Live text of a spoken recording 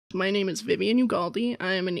My name is Viviane Ugalde.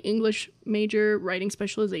 I am an English major, writing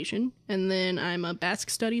specialization, and then I'm a Basque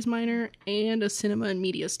Studies minor and a Cinema and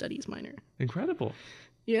Media Studies minor. Incredible.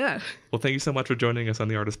 Yeah. Well, thank you so much for joining us on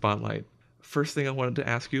the Artist Spotlight. First thing I wanted to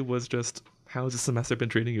ask you was just, how has the semester been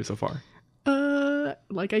treating you so far?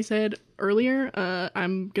 Like I said earlier,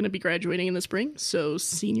 I'm going to be graduating in the spring, so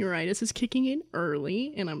senioritis is kicking in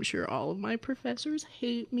early, and I'm sure all of my professors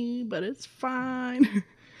hate me, but it's fine.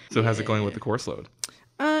 So how's it going with the course load?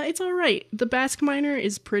 It's all right. The Basque minor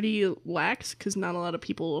is pretty lax because not a lot of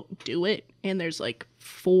people do it, and there's like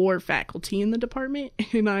 4 faculty in the department,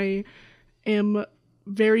 and I am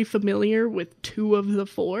very familiar with 2 of the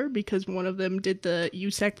 4 because one of them did the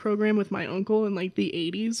USAC program with my uncle in like the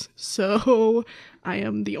 80s. So I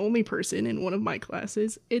am the only person in one of my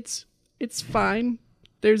classes. It's fine.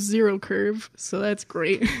 There's 0 curve, so that's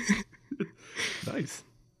great. Nice.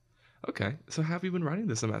 Okay, so how have you been writing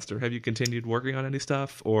this semester? Have you continued working on any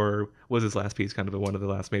stuff, or was this last piece kind of one of the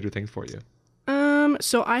last major things for you?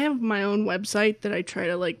 So I have my own website that I try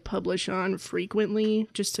to like publish on frequently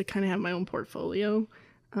just to kind of have my own portfolio.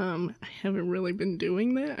 I haven't really been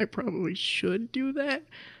doing that. I probably should do that.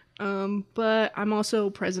 But I'm also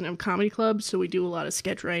president of comedy clubs, so we do a lot of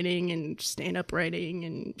sketch writing and stand-up writing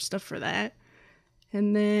and stuff for that.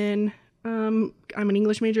 And then I'm an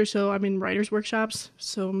English major, so I'm in writers' workshops,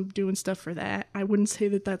 so I'm doing stuff for that. I wouldn't say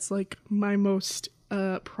that that's like my most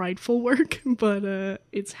prideful work, but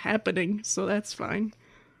it's happening, so that's fine.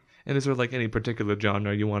 And is there like any particular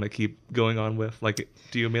genre you want to keep going on with? Like,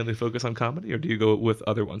 do you mainly focus on comedy, or do you go with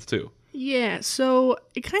other ones too? Yeah, so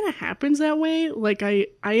it kind of happens that way. Like, I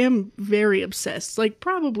am very obsessed, like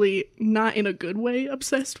probably not in a good way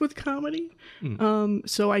obsessed with comedy.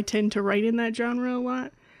 So I tend to write in that genre a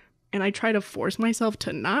lot. And I try to force myself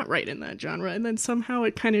to not write in that genre. And then somehow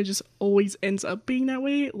it kind of just always ends up being that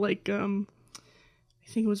way. Like,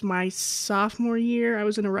 I think it was my sophomore year, I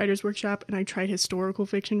was in a writer's workshop and I tried historical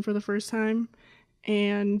fiction for the first time.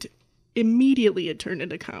 And immediately it turned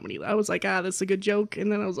into comedy. I was like, that's a good joke.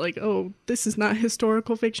 And then I was like, oh, this is not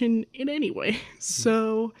historical fiction in any way.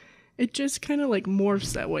 So it just kind of like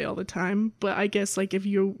morphs that way all the time. But I guess like if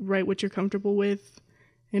you write what you're comfortable with,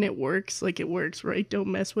 and it works, like it works, right? Don't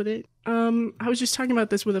mess with it. I was just talking about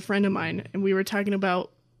this with a friend of mine, and we were talking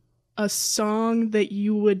about a song that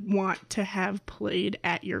you would want to have played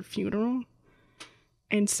at your funeral.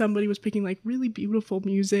 And somebody was picking like really beautiful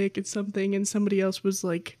music and something, and somebody else was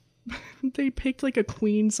like, they picked like a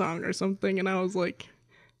Queen song or something, and I was like,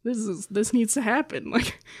 this needs to happen.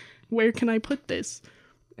 Like, where can I put this?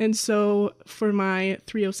 And so for my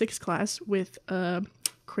 306 class with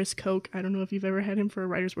Chris Koch, I don't know if you've ever had him for a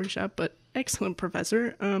writer's workshop, but excellent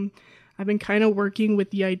professor. I've been kind of working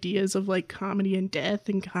with the ideas of like comedy and death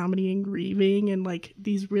and comedy and grieving and like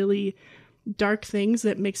these really dark things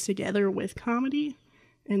that mix together with comedy.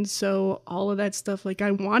 And so all of that stuff, like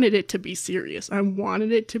I wanted it to be serious. I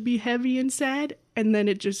wanted it to be heavy and sad, and then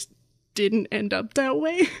it just didn't end up that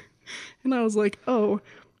way. And I was like, oh,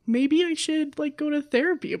 maybe I should like go to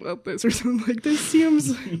therapy about this or something. Like this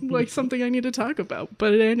seems like something I need to talk about,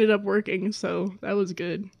 but it ended up working, so that was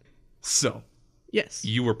good. So, yes,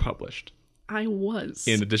 you were published. I was.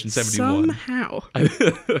 In edition 71. Somehow.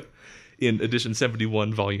 In edition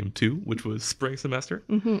 71, volume 2, which was spring semester.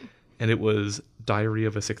 Mm-hmm. And it was Diary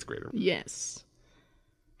of a Sixth Grader. Yes.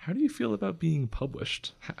 How do you feel about being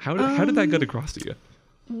published? How did that get across to you?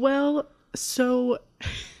 Well, so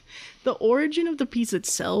the origin of the piece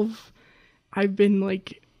itself, I've been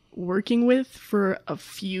like working with for a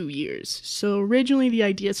few years. So originally the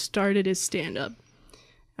idea started as stand-up.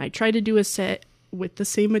 I tried to do a set with the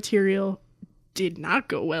same material, did not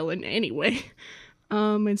go well in any way.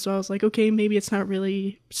 And so I was like, okay, maybe it's not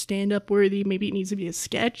really stand-up worthy. Maybe it needs to be a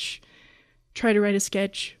sketch. Try to write a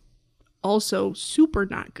sketch. Also super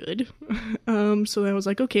not good. So I was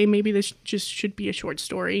like, okay, maybe this just should be a short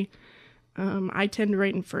story. I tend to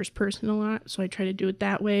write in first person a lot, so I try to do it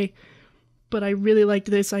that way. But I really liked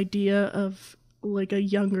this idea of like a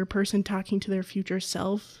younger person talking to their future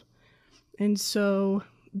self. And so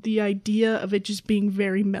the idea of it just being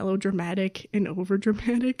very melodramatic and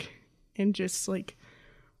overdramatic and just like,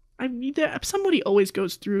 somebody always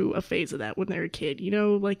goes through a phase of that when they're a kid, you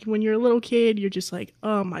know, like when you're a little kid, you're just like,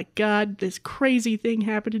 oh my God, this crazy thing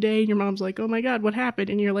happened today. And your mom's like, oh my God, what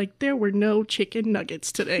happened? And you're like, there were no chicken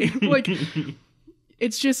nuggets today. Like,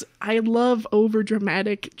 it's just, I love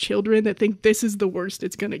overdramatic children that think this is the worst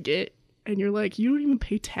it's going to get. And you're like, you don't even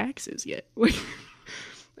pay taxes yet. Like,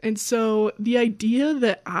 and so the idea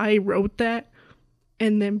that I wrote that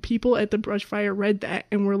and then people at the Brushfire read that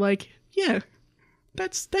and were like, yeah,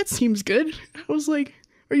 that seems good. I was like,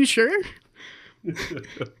 are you sure?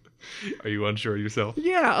 Are you unsure of yourself?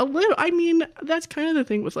 Yeah, a little. I mean, that's kind of the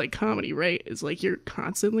thing with like comedy, right? Is like you're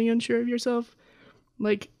constantly unsure of yourself.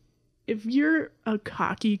 Like, if you're a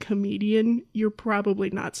cocky comedian, you're probably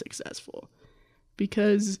not successful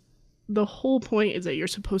because the whole point is that you're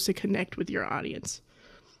supposed to connect with your audience.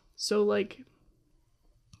 So, like,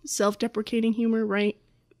 self-deprecating humor, right?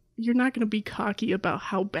 You're not going to be cocky about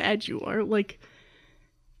how bad you are. Like,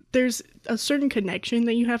 there's a certain connection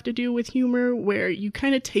that you have to do with humor where you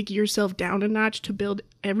kind of take yourself down a notch to build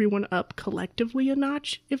everyone up collectively a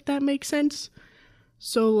notch, if that makes sense.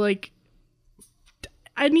 So, like,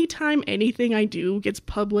 anytime anything I do gets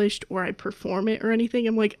published or I perform it or anything,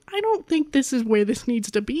 I'm like, I don't think this is where this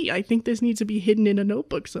needs to be. I think this needs to be hidden in a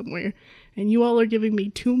notebook somewhere. And you all are giving me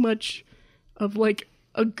too much of, like,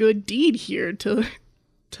 a good deed here to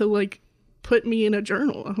like, put me in a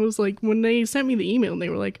journal. I was like, when they sent me the email and they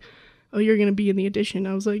were like, oh, you're going to be in the edition,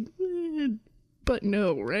 I was like, but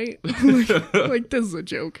no, right? like, this is a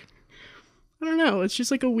joke. I don't know. It's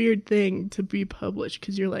just like a weird thing to be published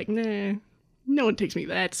because you're like, nah, no one takes me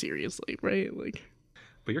that seriously, right? Like,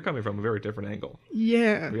 but you're coming from a very different angle.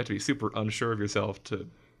 Yeah. You have to be super unsure of yourself to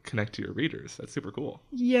connect to your readers. That's super cool.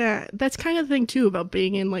 Yeah, that's kind of the thing too about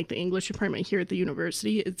being in like the English department here at the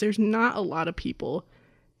university is there's not a lot of people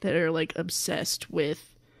that are like obsessed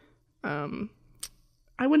with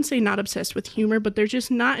I wouldn't say not obsessed with humor, but there's just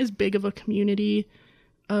not as big of a community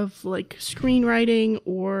of like screenwriting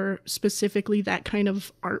or specifically that kind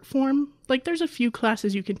of art form. Like there's a few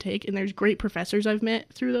classes you can take and there's great professors I've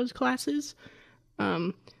met through those classes.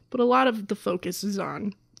 But a lot of the focus is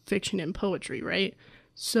on fiction and poetry, right?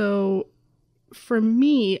 So for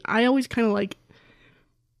me, I always kind of like,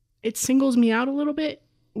 it singles me out a little bit,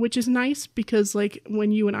 which is nice because like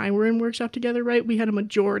when you and I were in workshop together, right, we had a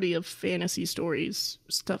majority of fantasy stories,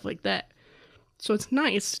 stuff like that. So it's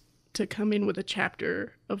nice to come in with a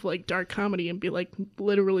chapter of like dark comedy and be like,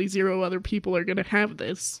 literally 0 other people are going to have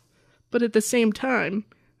this. But at the same time,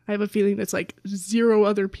 I have a feeling that's like 0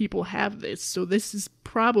 other people have this. So this is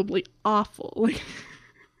probably awful. Like,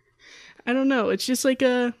 I don't know. It's just like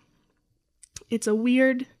it's a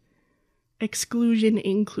weird exclusion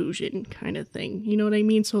inclusion kind of thing. You know what I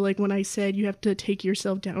mean? So like when I said you have to take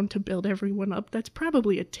yourself down to build everyone up, that's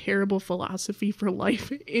probably a terrible philosophy for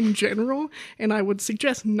life in general. And I would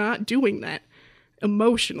suggest not doing that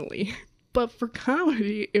emotionally. But for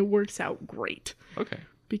comedy, it works out great. Okay.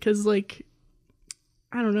 Because like,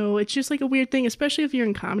 I don't know, it's just like a weird thing, especially if you're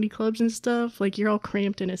in comedy clubs and stuff. Like you're all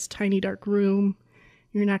cramped in this tiny dark room.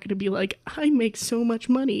 You're not going to be like, I make so much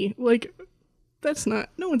money. Like, that's not,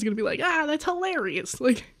 no one's going to be like, that's hilarious.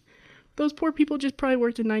 Like, those poor people just probably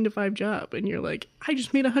worked a 9-to-5 job. And you're like, I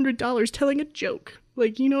just made $100 telling a joke.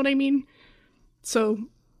 Like, you know what I mean? So,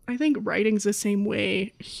 I think writing's the same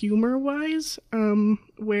way humor-wise,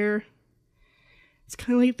 where it's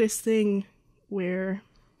kind of like this thing where,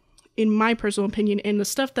 in my personal opinion, and the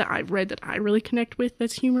stuff that I've read that I really connect with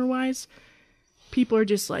that's humor-wise, people are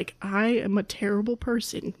just like, I am a terrible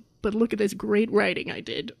person, but look at this great writing I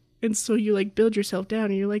did. And so you like build yourself down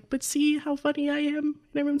and you're like, but see how funny I am?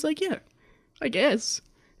 And everyone's like, yeah, I guess.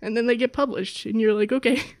 And then they get published and you're like,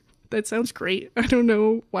 okay, that sounds great. I don't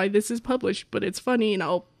know why this is published, but it's funny and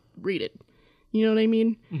I'll read it. You know what I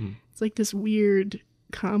mean? Mm-hmm. It's like this weird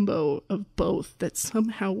combo of both that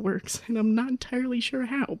somehow works. And I'm not entirely sure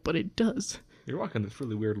how, but it does. You're walking this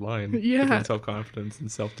really weird line yeah. between self-confidence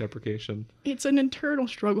and self-deprecation. It's an internal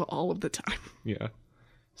struggle all of the time. Yeah.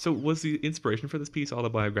 So was the inspiration for this piece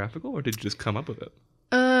autobiographical, or did you just come up with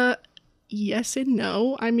it? Yes and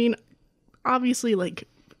no. I mean, obviously, like,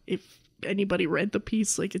 if anybody read the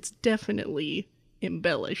piece, like, it's definitely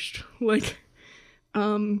embellished. Like,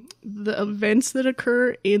 the events that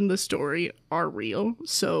occur in the story are real.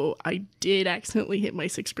 So I did accidentally hit my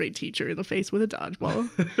 6th grade teacher in the face with a dodgeball.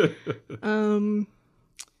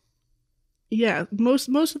 Yeah, most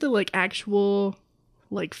of the, like, actual,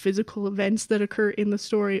 like, physical events that occur in the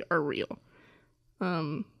story are real.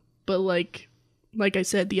 But like I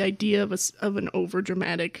said, the idea of an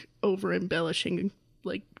over-dramatic, over-embellishing,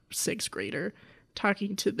 like, 6th grader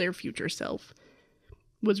talking to their future self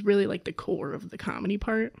was really, like, the core of the comedy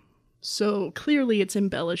part. So clearly it's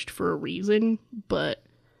embellished for a reason, but,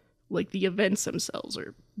 like, the events themselves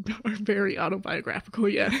are very autobiographical,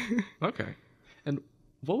 yeah. Okay. And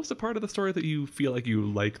what was the part of the story that you feel like you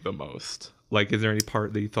like the most? Like, is there any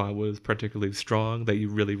part that you thought was particularly strong that you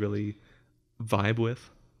really, really vibe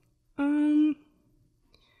with?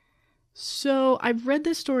 So I've read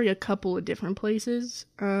this story a couple of different places.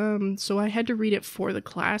 So I had to read it for the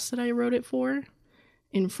class that I wrote it for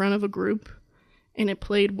in front of a group, and it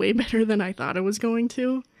played way better than I thought it was going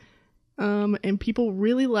to. And people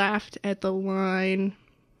really laughed at the line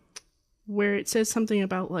where it says something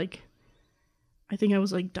about, like, I think I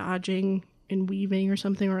was, like, dodging and weaving or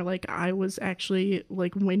something, or, like, I was actually,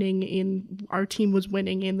 like, our team was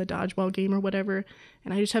winning in the dodgeball game or whatever.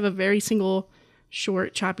 And I just have a very single,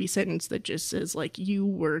 short, choppy sentence that just says, like, you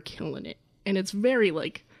were killing it. And it's very,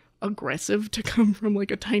 like, aggressive to come from,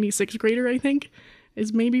 like, a tiny 6th grader, I think,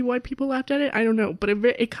 is maybe why people laughed at it. I don't know, but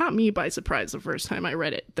it caught me by surprise the first time I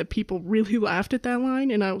read it, that people really laughed at that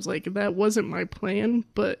line, and I was like, that wasn't my plan,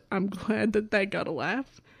 but I'm glad that got a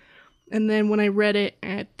laugh. And then when I read it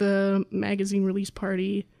at the magazine release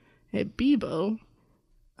party at Bebo,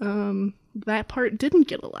 that part didn't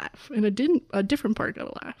get a laugh, and a different part got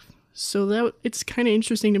a laugh. So it's kind of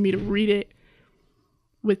interesting to me to read it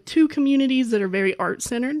with two communities that are very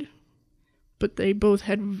art-centered, but they both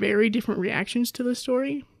had very different reactions to the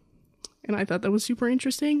story. And I thought that was super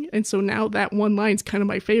interesting. And so now that one line's kind of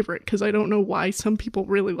my favorite, because I don't know why some people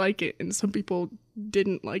really like it and some people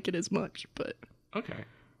didn't like it as much. But okay.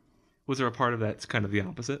 Was there a part of that's kind of the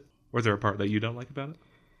opposite? Was there a part that you don't like about it?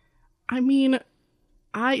 I mean,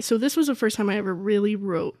 so this was the first time I ever really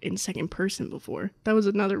wrote in second person before. That was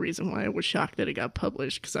another reason why I was shocked that it got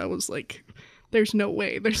published, because I was like, there's no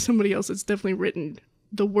way. There's somebody else that's definitely written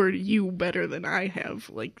the word you better than I have.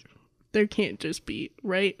 Like, there can't just be,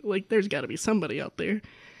 right? Like, there's got to be somebody out there.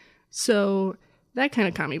 So that kind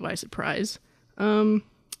of caught me by surprise.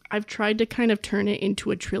 I've tried to kind of turn it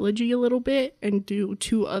into a trilogy a little bit and do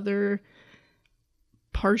 2 other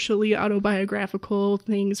partially autobiographical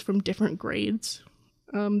things from different grades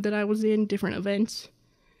that I was in, different events.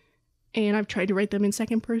 And I've tried to write them in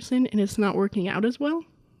second person, and it's not working out as well.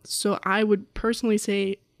 So I would personally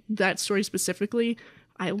say that story specifically,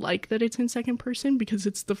 I like that it's in second person because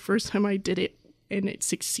it's the first time I did it and it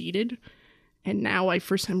succeeded. And now I,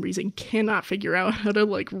 for some reason, cannot figure out how to,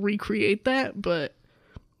 like, recreate that, but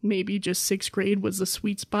maybe just 6th grade was the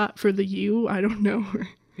sweet spot for the you. I don't know.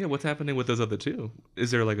 Yeah, what's happening with those other 2?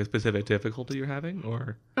 Is there, like, a specific difficulty you're having,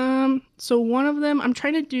 or? So one of them, I'm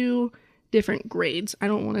trying to do different grades. I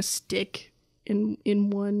don't want to stick in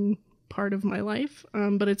one part of my life,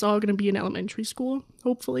 but it's all going to be in elementary school,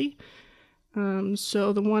 hopefully.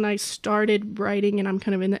 So the one I started writing and I'm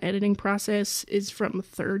kind of in the editing process is from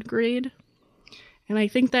 3rd grade. And I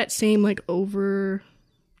think that same, like, over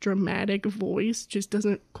dramatic voice just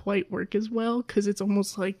doesn't quite work as well, because it's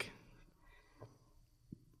almost like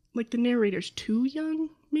the narrator's too young,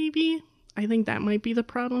 maybe. I think that might be the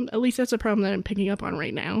problem. At least that's a problem that I'm picking up on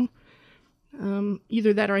right now.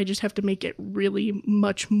 Either that or I just have to make it really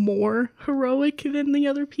much more heroic than the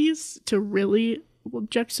other piece to really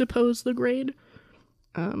juxtapose the grade.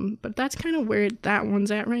 But that's kind of where that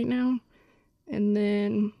one's at right now. And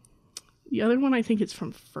then the other one, I think it's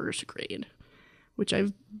from 1st grade, which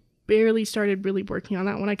I've barely started really working on.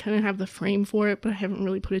 That one I kind of have the frame for it, but I haven't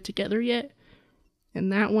really put it together yet.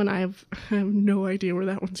 And that one I have no idea where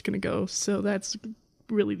that one's going to go. So that's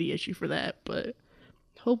really the issue for that. But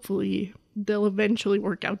hopefully they'll eventually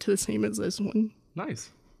work out to the same as this one. Nice.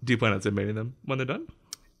 Do you plan on submitting them when they're done?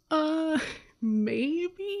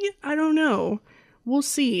 Maybe? I don't know. We'll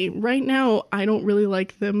see. Right now, I don't really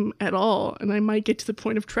like them at all, and I might get to the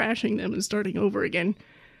point of trashing them and starting over again,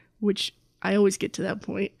 which I always get to that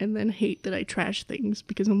point and then hate that I trash things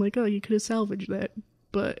because I'm like, oh, you could have salvaged that.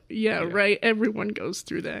 But yeah, right? Everyone goes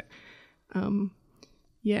through that.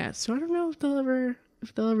 Yeah, so I don't know if they'll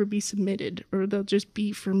ever be submitted, or they'll just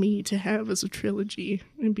be for me to have as a trilogy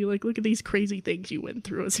and be like, look at these crazy things you went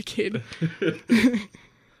through as a kid.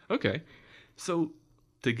 Okay. So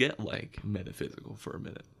to get, like, metaphysical for a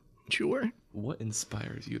minute. Sure. What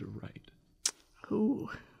inspires you to write? Ooh.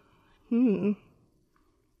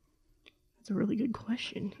 That's a really good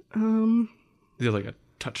question. Is there, like, a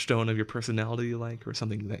touchstone of your personality you like, or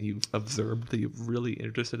something that you've observed that you're really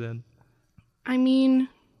interested in? I mean,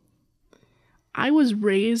 I was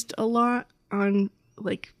raised a lot on,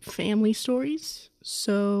 like, family stories.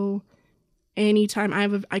 So anytime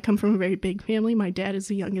I come from a very big family. My dad is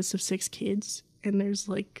the youngest of 6 kids, and there's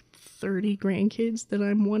like 30 grandkids that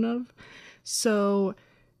I'm one of. So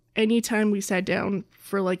anytime we sat down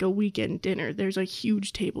for like a weekend dinner, there's a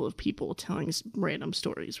huge table of people telling random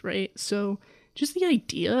stories, right? So just the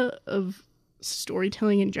idea of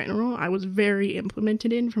storytelling in general, I was very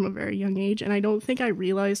implemented in from a very young age, and I don't think I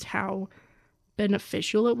realized how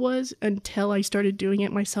beneficial it was until I started doing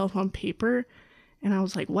it myself on paper. And I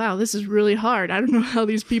was like, wow, this is really hard. I don't know how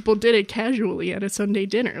these people did it casually at a Sunday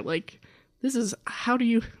dinner. Like, this is, how do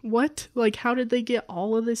you, what? Like, how did they get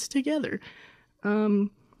all of this together?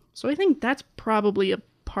 So I think that's probably a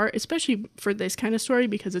part, especially for this kind of story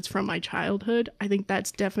because it's from my childhood. I think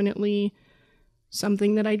that's definitely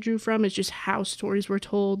something that I drew from, is just how stories were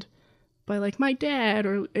told by like my dad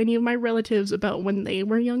or any of my relatives about when they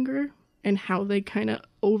were younger and how they kind of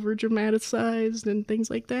over dramatized and things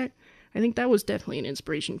like that. I think that was definitely an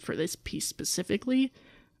inspiration for this piece specifically.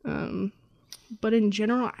 But in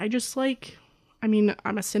general, I just like, I mean,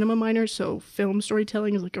 I'm a cinema minor, so film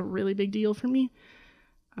storytelling is like a really big deal for me.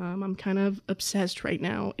 I'm kind of obsessed right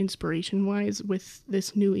now, inspiration-wise, with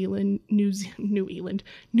this New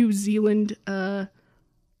Zealand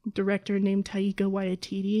director named Taika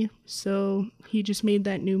Waititi. So he just made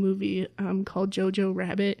that new movie called Jojo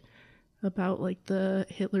Rabbit about like the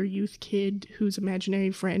Hitler Youth kid whose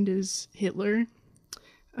imaginary friend is Hitler.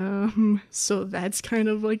 So that's kind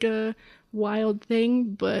of like a wild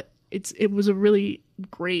thing, but it was a really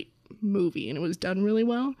great movie and it was done really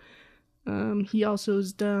well.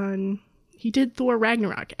 He did Thor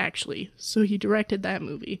Ragnarok, actually. So he directed that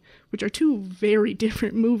movie, which are two very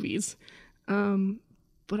different movies.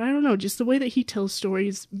 But I don't know, just the way that he tells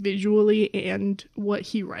stories visually and what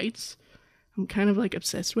he writes, I'm kind of like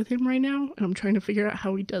obsessed with him right now, and I'm trying to figure out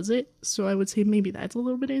how he does it. So I would say maybe that's a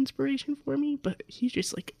little bit of inspiration for me, but he's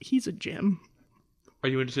just like, he's a gem. Are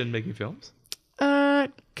you interested in making films?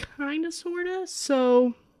 Kind of, sort of.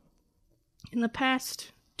 So in the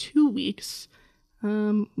past 2 weeks,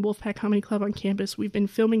 Wolfpack Comedy Club on campus, we've been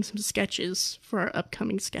filming some sketches for our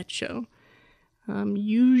upcoming sketch show.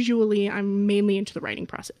 Usually I'm mainly into the writing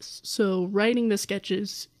process. So writing the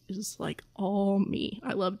sketches is like all me.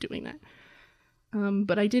 I love doing that.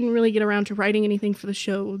 But I didn't really get around to writing anything for the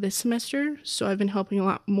show this semester, so I've been helping a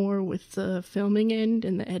lot more with the filming end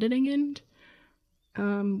and the editing end,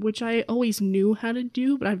 which I always knew how to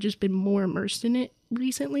do, but I've just been more immersed in it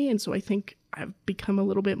recently, and so I think I've become a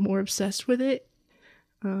little bit more obsessed with it.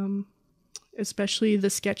 Especially the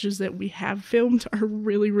sketches that we have filmed are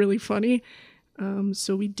really, really funny.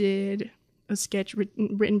 So we did a sketch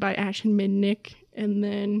written by Ashton Midnick, and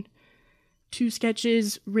then 2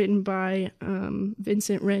 sketches written by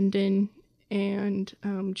Vincent Rendon and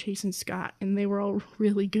Chasen Scott, and they were all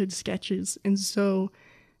really good sketches. And so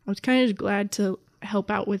I was kind of just glad to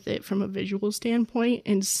help out with it from a visual standpoint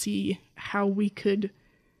and see how we could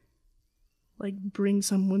like bring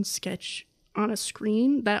someone's sketch on a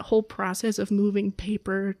screen. That whole process of moving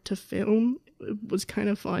paper to film was kind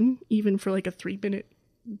of fun. Even for like a 3-minute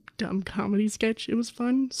dumb comedy sketch, it was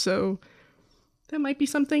fun. So that might be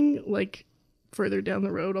something like further down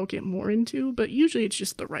the road I'll get more into, but usually it's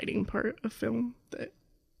just the writing part of film that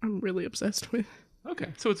I'm really obsessed with.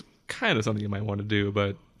 Okay, so it's kind of something you might want to do,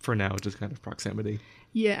 but for now it's just kind of proximity.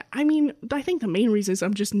 Yeah, I mean, I think the main reason is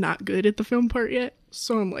I'm just not good at the film part yet,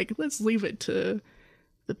 so I'm like, let's leave it to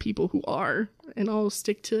the people who are, and I'll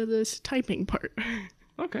stick to this typing part.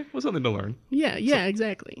 Okay, well, something to learn. Yeah,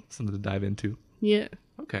 exactly. Something to dive into. Yeah.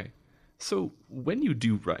 Okay, so when you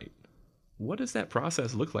do write, what does that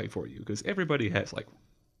process look like for you? Because everybody has like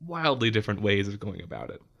wildly different ways of going about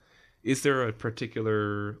it. Is there a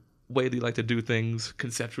particular way that you like to do things,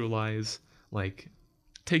 conceptualize? Like,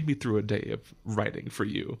 take me through a day of writing for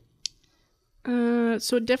you.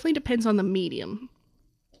 So it definitely depends on the medium.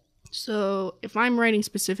 So if I'm writing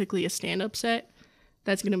specifically a stand-up set,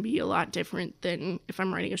 that's going to be a lot different than if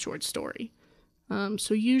I'm writing a short story.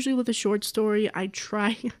 So usually with a short story, I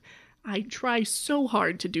try so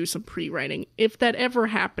hard to do some pre-writing. If that ever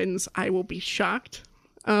happens, I will be shocked.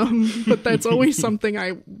 But that's always something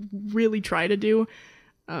I really try to do.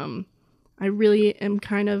 I really am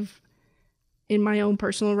kind of, in my own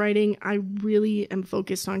personal writing, I really am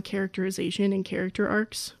focused on characterization and character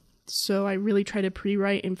arcs. So I really try to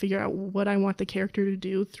pre-write and figure out what I want the character to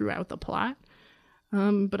do throughout the plot.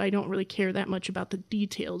 But I don't really care that much about the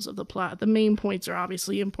details of the plot. The main points are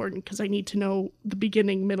obviously important because I need to know the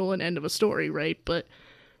beginning, middle, and end of a story, right? But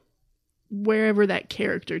wherever that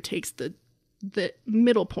character takes the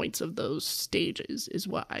middle points of those stages is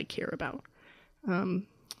what I care about.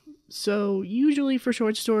 So usually for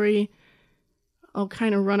short story, I'll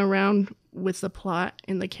kind of run around with the plot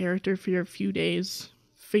and the character for a few days,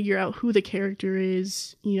 figure out who the character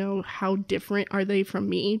is, how different are they from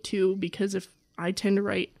me too, because if I tend to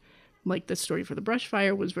write, like the story for the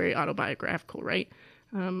Brushfire was very autobiographical, right?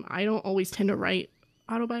 I don't always tend to write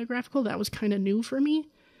autobiographical. That was kind of new for me.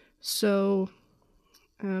 So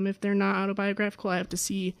if they're not autobiographical, I have to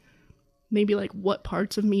see maybe like what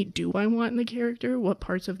parts of me do I want in the character? What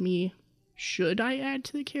parts of me should I add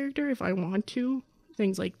to the character if I want to?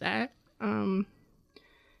 Things like that. I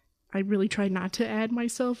really try not to add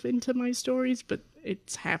myself into my stories, but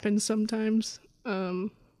it's happened sometimes. And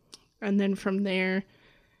then from there,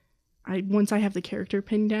 once I have the character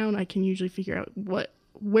pinned down, I can usually figure out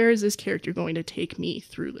where is this character going to take me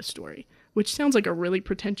through the story, which sounds like a really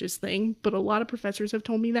pretentious thing, but a lot of professors have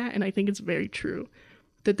told me that, and I think it's very true,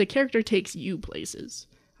 that the character takes you places.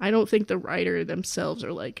 I don't think the writer themselves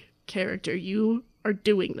are like, character, you are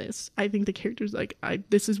doing this. I think the character's like,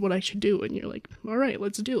 this is what I should do, and you're like, all right,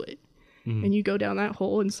 let's do it. And you go down that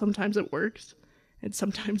hole, and sometimes it works, and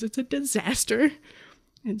sometimes it's a disaster,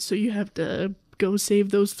 and so you have to go save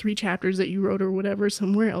those 3 chapters that you wrote or whatever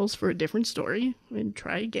somewhere else for a different story and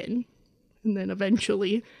try again. And then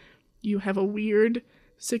eventually you have a weird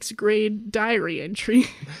 6th grade diary entry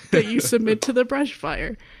that you submit to the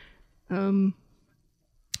Brushfire.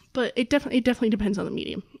 But it definitely depends on the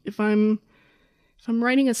medium. If I'm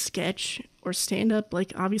writing a sketch or stand-up,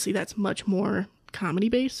 like obviously that's much more comedy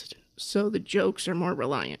based, so the jokes are more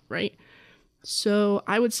reliant, right? So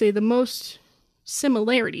I would say the most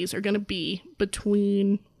similarities are going to be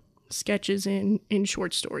between sketches and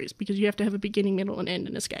short stories, because you have to have a beginning, middle, and end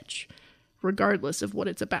in a sketch, regardless of what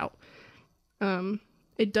it's about.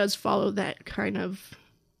 It does follow that kind of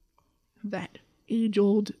that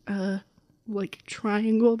age-old like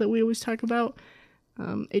triangle that we always talk about.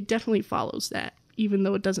 It definitely follows that, even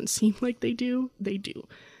though it doesn't seem like they do.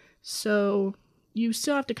 So you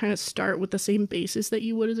still have to kind of start with the same basis that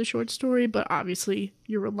you would as a short story, but obviously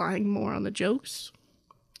you're relying more on the jokes.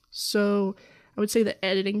 So I would say the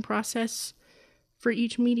editing process for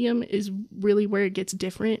each medium is really where it gets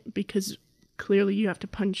different, because clearly you have to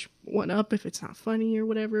punch one up if it's not funny or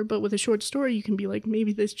whatever. But with a short story, you can be like,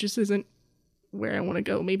 maybe this just isn't where I want to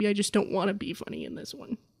go. Maybe I just don't want to be funny in this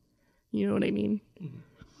one. You know what I mean? Mm-hmm.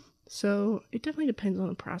 So it definitely depends on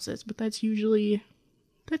the process, but that's usually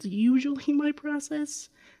my process.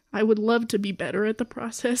 I would love to be better at the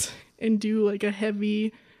process and do like a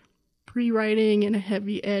heavy pre-writing and a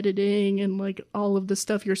heavy editing and like all of the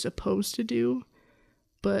stuff you're supposed to do,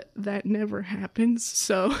 but that never happens.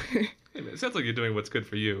 So it sounds like you're doing what's good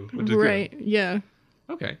for you, which is right. Good. Yeah.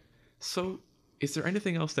 Okay. So is there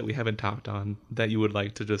anything else that we haven't talked on that you would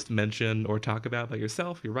like to just mention or talk about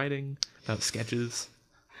yourself, your writing, about sketches?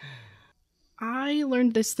 I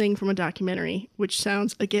learned this thing from a documentary, which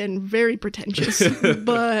sounds, again, very pretentious,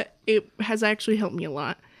 but it has actually helped me a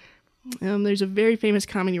lot. There's a very famous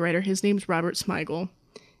comedy writer. His name's Robert Smigel,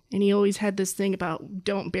 and he always had this thing about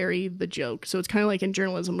don't bury the joke. So it's kind of like in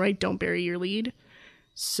journalism, right? Don't bury your lead.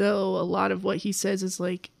 So a lot of what he says is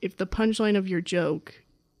like, if the punchline of your joke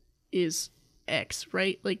is X,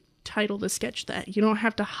 right? Like, title the sketch that. You don't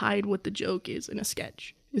have to hide what the joke is in a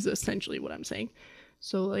sketch, is essentially what I'm saying.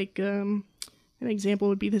 So, like, an example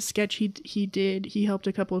would be the sketch he did. He helped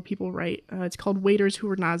a couple of people write. It's called Waiters Who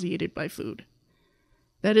Were Nauseated by Food.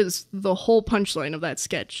 That is the whole punchline of that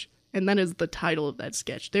sketch, and that is the title of that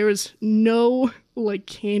sketch. There is no, like,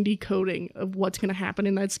 candy coating of what's going to happen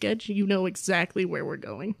in that sketch. You know exactly where we're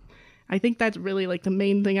going. I think that's really, like, the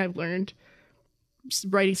main thing I've learned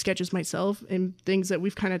writing sketches myself, and things that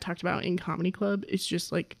we've kind of talked about in Comedy Club. It's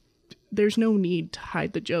just, like, there's no need to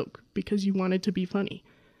hide the joke because you want it to be funny.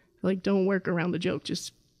 Like, don't work around the joke.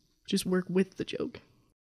 Just work with the joke.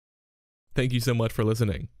 Thank you so much for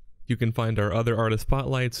listening. You can find our other artist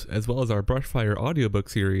spotlights as well as our Brushfire audiobook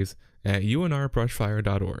series at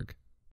unrbrushfire.org.